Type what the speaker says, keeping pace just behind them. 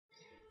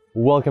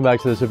Welcome back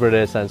to the Super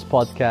Data Science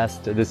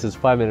Podcast. This is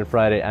 5 Minute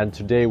Friday, and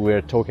today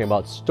we're talking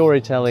about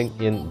storytelling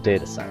in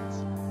data science.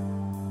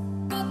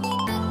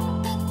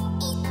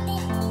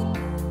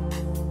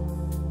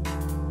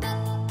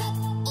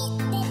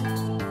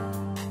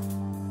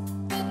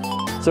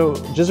 So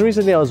just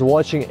recently I was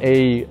watching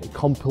a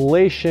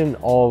compilation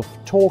of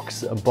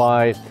talks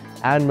by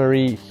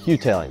Anne-Marie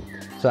Huteling.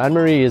 So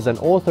Anne-Marie is an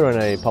author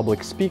and a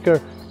public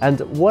speaker,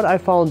 and what I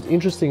found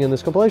interesting in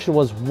this compilation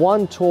was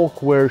one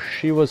talk where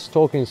she was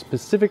talking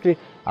specifically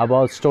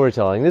about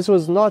storytelling. This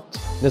was not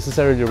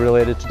necessarily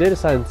related to data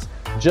science,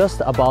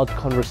 just about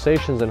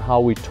conversations and how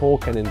we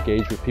talk and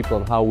engage with people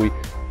and how we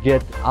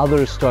get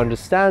others to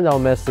understand our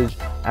message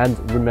and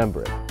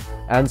remember it.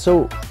 And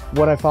so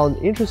what I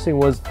found interesting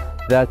was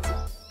that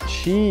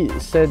she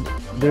said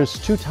there's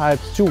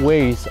two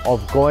ways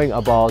of going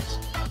about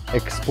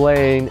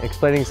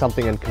explaining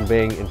something and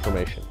conveying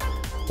information.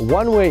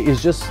 One way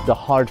is just the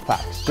hard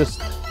facts,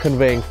 just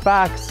conveying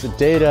facts,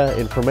 data,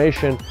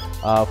 information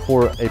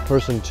for a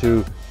person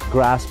to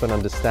grasp and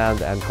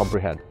understand and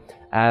comprehend.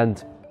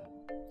 And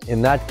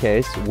in that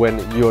case, when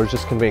you're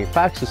just conveying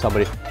facts to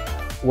somebody,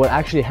 what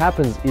actually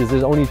happens is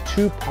there's only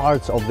two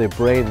parts of the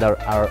brain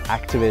that are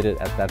activated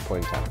at that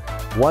point in time.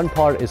 One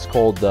part is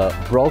called the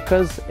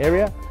Broca's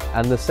area,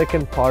 and the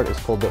second part is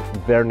called the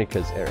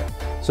Wernicke's area.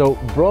 So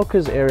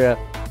Broca's area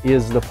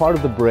is the part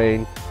of the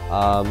brain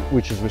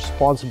which is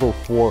responsible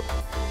for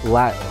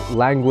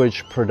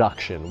language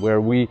production, where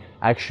we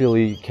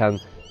actually can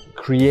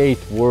create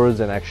words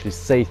and actually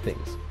say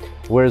things.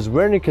 Whereas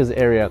Wernicke's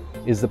area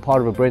is the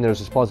part of the brain that is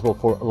responsible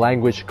for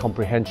language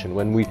comprehension,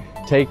 when we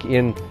take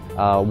in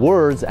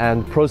words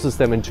and process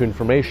them into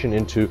information,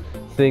 into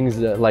things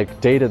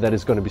like data that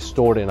is going to be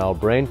stored in our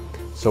brain,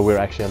 so we're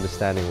actually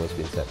understanding what's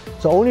being said.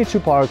 So only two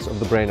parts of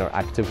the brain are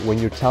active when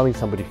you're telling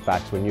somebody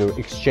facts, when you're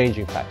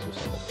exchanging facts with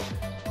somebody.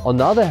 On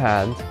the other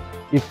hand,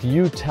 if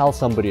you tell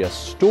somebody a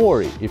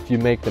story, if you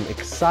make them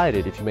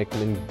excited, if you make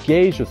them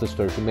engage with the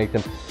story, if you make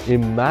them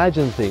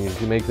imagine things,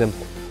 if you make them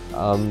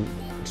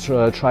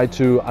try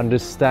to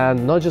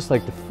understand not just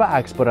like the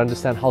facts, but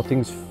understand how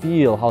things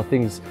feel, how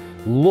things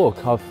look,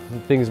 how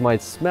things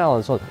might smell,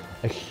 and so on,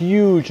 a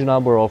huge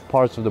number of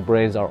parts of the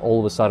brains are all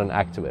of a sudden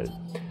activated.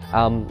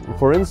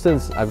 For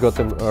instance, I've got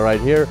them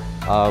right here.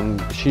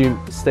 She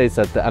states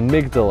that the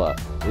amygdala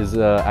is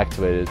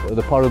activated,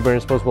 the part of the brain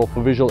responsible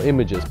for visual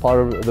images, part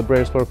of the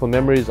brain responsible for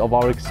memories of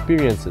our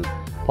experiences,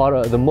 part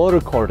of the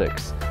motor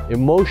cortex,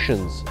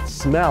 emotions,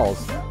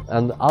 smells,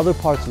 and other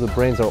parts of the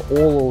brains are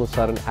all of a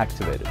sudden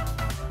activated.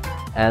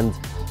 And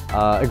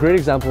a great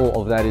example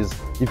of that is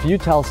if you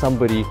tell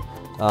somebody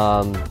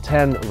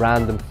 10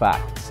 random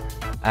facts,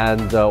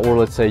 and or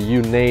let's say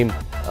you name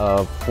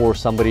for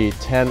somebody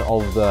 10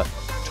 of the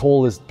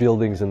tallest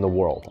buildings in the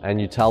world,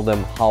 and you tell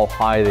them how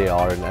high they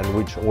are and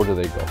which order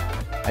they go.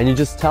 And you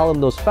just tell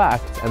them those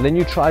facts, and then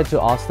you try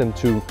to ask them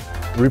to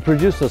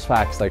reproduce those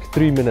facts like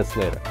 3 minutes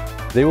later.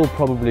 They will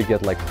probably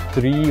get like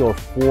 3 or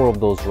 4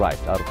 of those right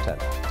out of 10.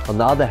 On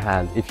the other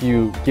hand, if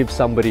you give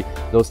somebody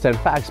those 10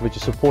 facts, but you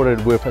support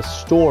it with a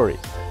story,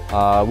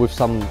 with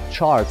some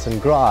charts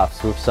and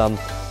graphs, with some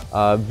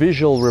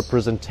visual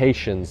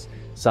representations,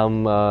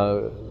 some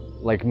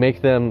like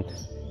make them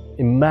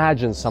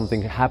imagine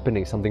something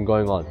happening, something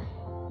going on,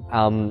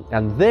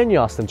 and then you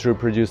ask them to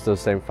reproduce those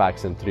same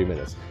facts in 3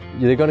 minutes,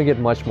 they're going to get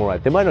much more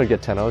right. They might not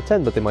get 10 out of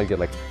 10, but they might get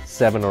like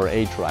 7 or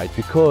 8 right,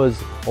 because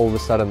all of a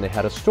sudden they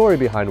had a story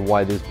behind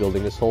why this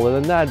building is taller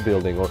than that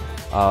building, or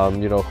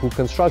you know, who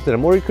constructed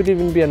them, or it could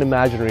even be an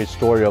imaginary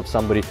story of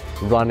somebody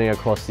running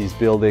across these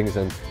buildings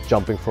and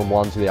jumping from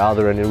one to the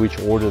other, and in which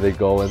order they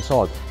go, and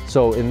so on.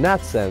 So in that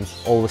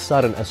sense, all of a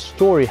sudden a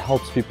story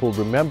helps people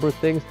remember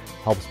things,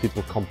 helps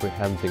people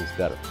comprehend things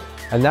better.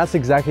 And that's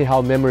exactly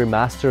how memory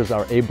masters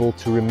are able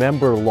to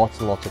remember lots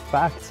and lots of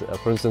facts.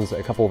 For instance,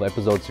 a couple of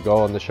episodes ago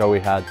on the show we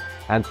had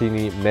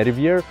Anthony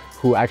Medivier,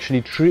 who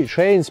actually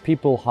trains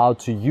people how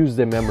to use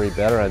their memory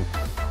better,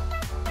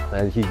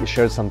 and he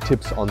shared some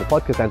tips on the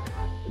podcast, and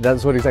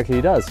that's what exactly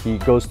he does. He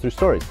goes through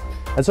stories.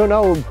 And so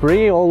now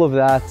bringing all of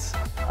that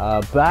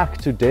back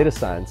to data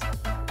science,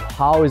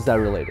 how is that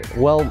related?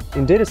 Well,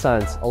 in data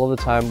science, all of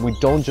the time we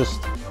don't just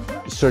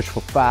search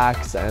for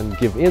facts and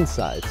give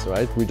insights,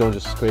 right? We don't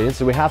just create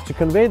insights. We have to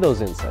convey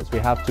those insights. We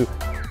have to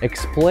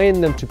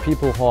explain them to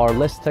people who are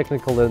less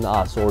technical than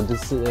us, or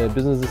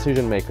business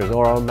decision makers,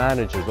 or our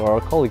managers, or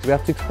our colleagues. We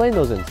have to explain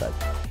those insights.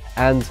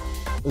 And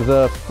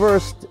the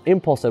first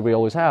impulse that we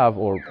always have,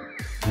 or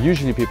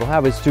usually people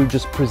have, is to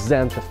just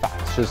present the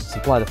facts, just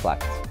supply the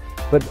facts.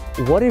 But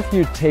what if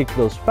you take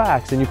those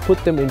facts and you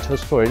put them into a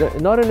story,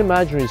 not an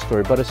imaginary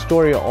story, but a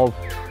story of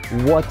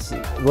what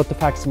the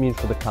facts mean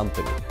for the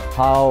company,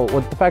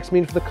 what the facts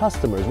mean for the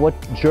customers, what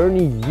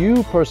journey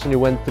you personally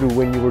went through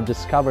when you were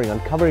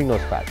uncovering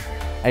those facts,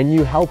 and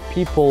you help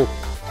people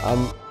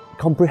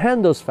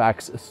comprehend those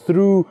facts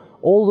through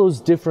all those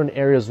different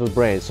areas of the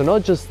brain. So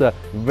not just the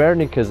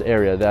Wernicke's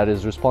area that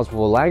is responsible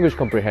for language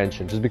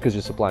comprehension, just because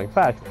you're supplying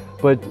facts,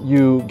 but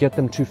you get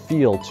them to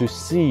feel, to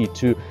see,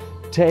 to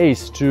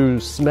taste, to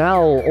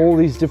smell all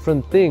these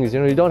different things.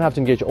 You don't have to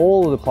engage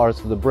all of the parts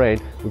of the brain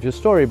with your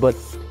story, but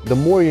the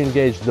more you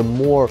engage, the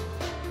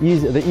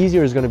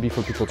easier it's going to be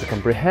for people to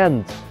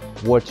comprehend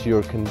what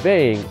you're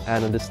conveying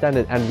and understand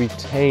it and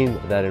retain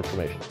that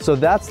information. So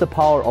that's the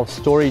power of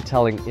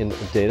storytelling in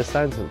data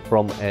science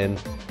from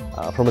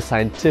a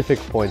scientific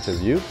point of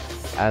view.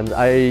 And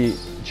I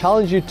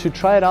challenge you to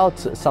try it out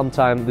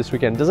sometime this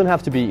weekend. It doesn't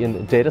have to be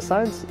in data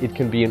science, it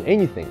can be in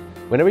anything.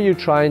 Whenever you're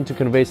trying to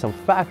convey some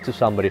fact to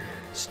somebody,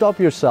 stop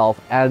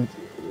yourself and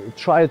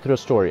try it through a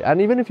story.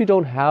 And even if you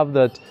don't have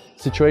that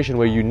situation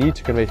where you need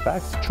to convey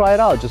facts, try it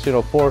out. Just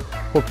for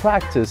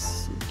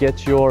practice,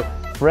 get your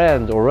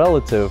friend or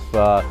relative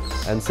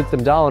and sit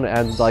them down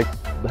and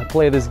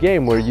play this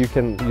game where you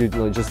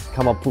just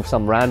come up with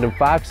some random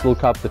facts,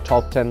 look up the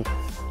top 10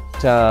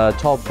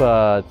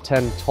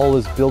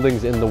 tallest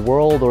buildings in the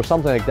world or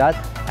something like that,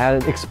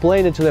 and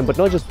explain it to them, but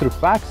not just through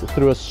facts,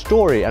 through a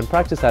story, and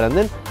practice that. And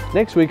then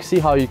next week, see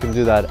how you can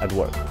do that at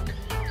work.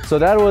 So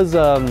that was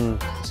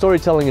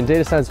storytelling in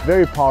data science,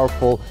 very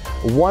powerful.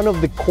 One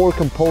of the core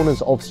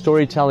components of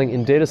storytelling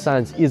in data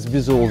science is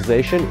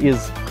visualization,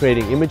 is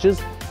creating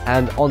images.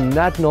 And on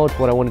that note,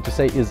 what I wanted to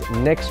say is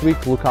next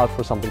week, look out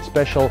for something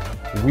special.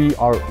 We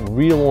are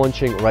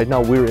relaunching, right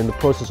now we're in the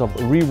process of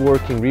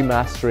reworking,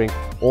 remastering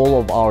all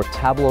of our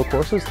Tableau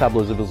courses.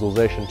 Tableau is a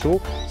visualization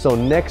tool. So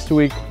next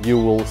week, you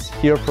will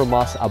hear from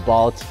us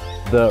about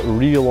the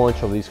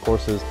relaunch of these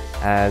courses.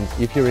 And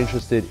if you're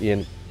interested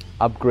in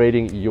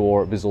upgrading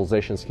your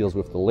visualization skills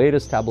with the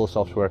latest Tableau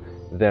software,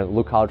 then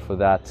look out for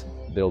that.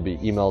 There'll be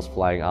emails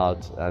flying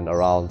out and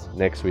around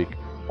next week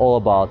all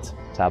about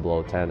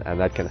Tableau 10, and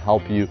that can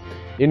help you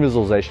in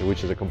visualization,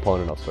 which is a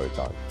component of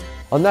storytelling.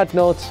 On that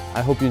note,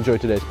 I hope you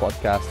enjoyed today's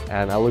podcast,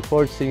 and I look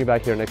forward to seeing you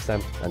back here next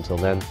time. Until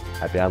then,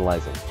 happy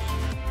analyzing.